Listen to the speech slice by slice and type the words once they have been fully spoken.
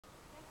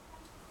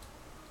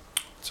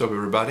What's up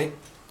everybody?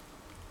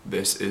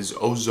 This is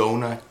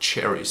OZONA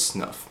Cherry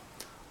Snuff.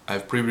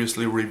 I've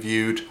previously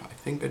reviewed, I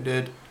think I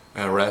did,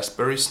 a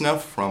raspberry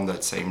snuff from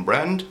that same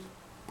brand.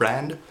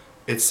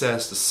 It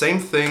says the same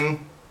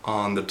thing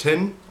on the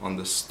tin, on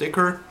the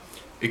sticker,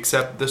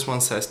 except this one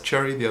says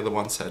cherry, the other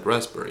one said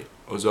raspberry.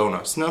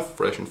 OZONA Snuff,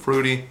 fresh and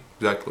fruity,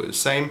 exactly the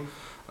same.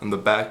 On the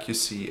back you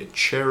see a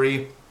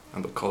cherry,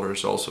 and the color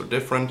is also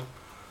different.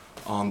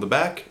 On the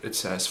back it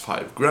says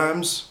 5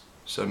 grams,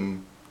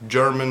 some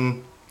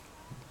German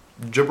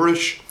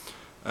gibberish,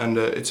 and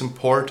it's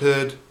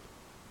imported,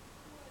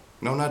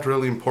 no, not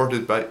really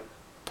imported, by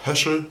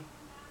Pöschel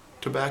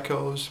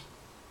tobaccos.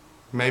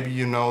 Maybe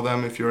you know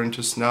them if you're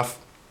into snuff.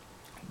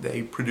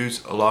 They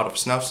produce a lot of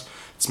snuffs.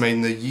 It's made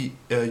in the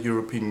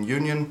European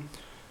Union,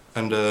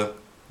 and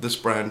this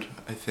brand,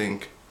 I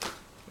think,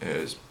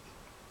 is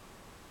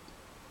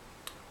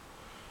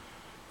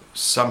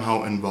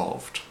somehow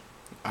involved.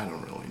 I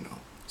don't really know.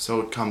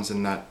 So it comes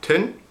in that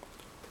tin,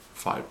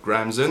 5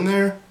 grams in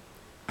there,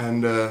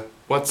 and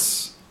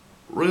what's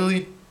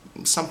really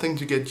something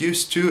to get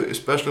used to,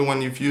 especially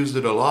when you've used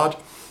it a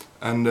lot,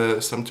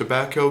 and some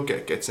tobacco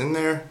gets in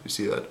there. You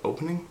see that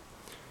opening?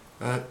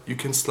 You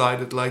can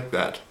slide it like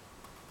that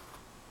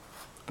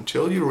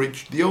until you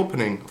reach the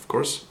opening. Of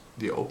course,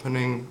 the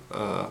opening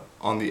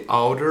on the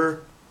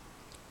outer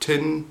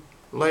tin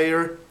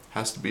layer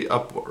has to be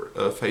upward,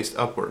 faced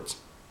upwards.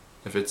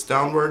 If it's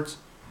downwards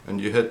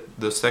and you hit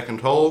the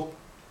second hole,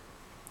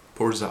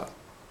 pours out.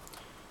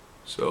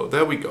 So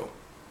there we go.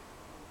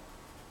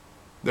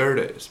 There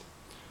it is.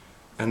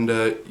 And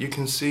you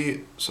can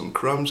see some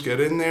crumbs get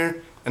in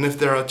there, and if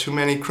there are too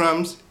many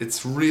crumbs,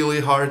 it's really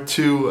hard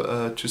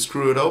to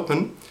screw it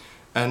open.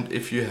 And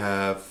if you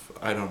have,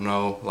 I don't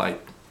know,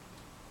 like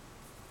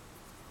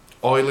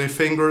oily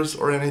fingers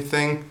or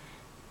anything,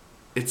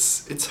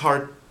 it's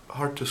hard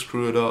to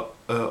screw it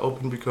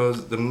open,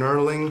 because the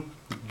knurling,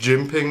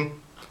 jimping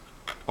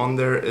on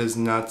there is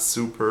not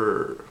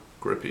super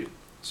grippy.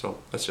 So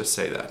let's just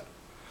say that.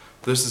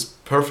 This is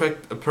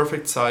a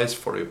perfect size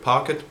for your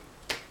pocket.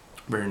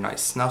 Very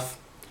nice snuff.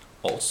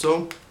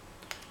 Also,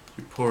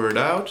 you pour it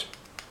out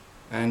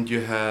and you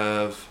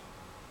have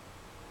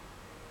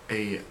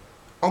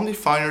on the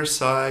finer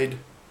side,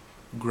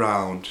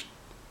 ground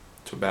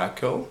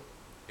tobacco.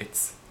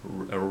 It's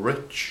a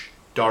rich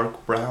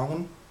dark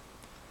brown,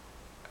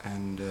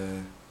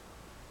 and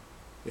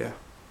yeah,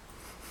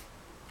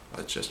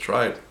 let's just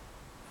try it.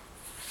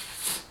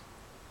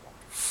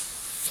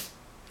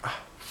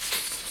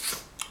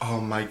 Oh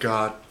my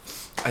god,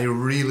 I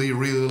really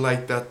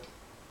like that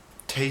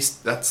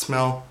taste, that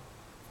smell.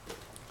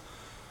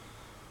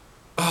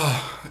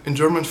 In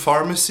German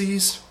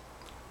pharmacies,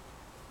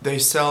 they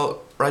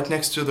sell right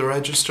next to the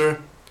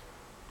register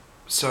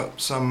some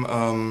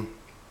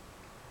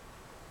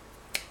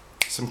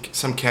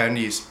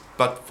candies,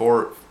 but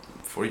for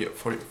your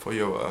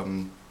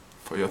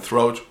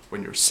throat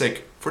when you're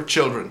sick, for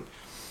children.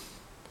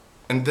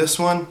 And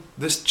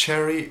this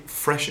cherry,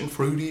 fresh and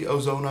fruity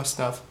OZONA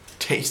Snuff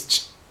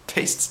tastes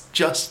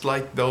just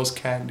like those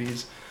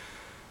candies.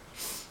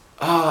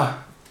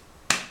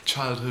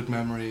 Childhood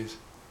memories.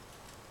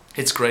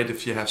 It's great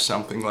if you have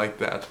something like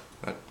that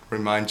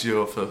reminds you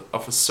of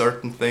a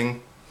certain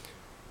thing.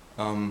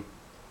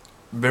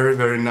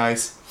 Very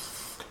nice.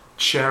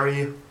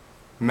 Cherry,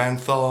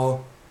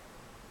 menthol.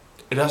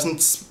 It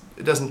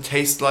doesn't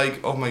taste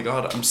like, oh my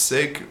god, I'm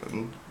sick,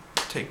 and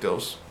take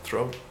those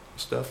throat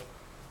stuff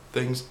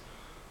things.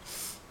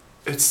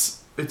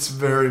 It's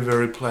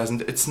very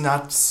pleasant. It's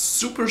not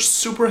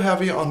super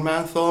heavy on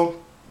menthol.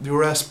 The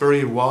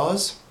raspberry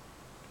was.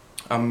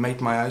 Made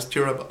my eyes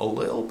tear up a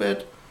little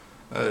bit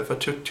if I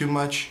took too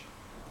much,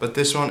 but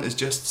this one is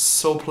just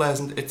so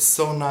pleasant. It's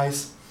so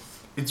nice.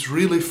 It's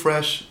really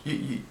fresh.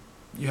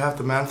 You have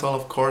the menthol,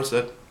 of course,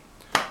 that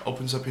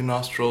opens up your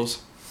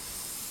nostrils.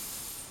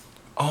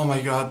 Oh my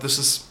god, this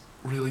is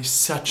really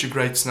such a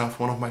great snuff.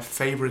 One of my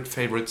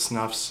favorite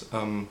snuffs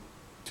to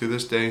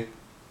this day.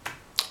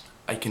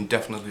 I can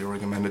definitely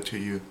recommend it to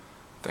you.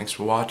 Thanks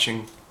for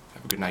watching.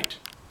 Have a good night.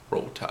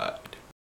 Roll Tide.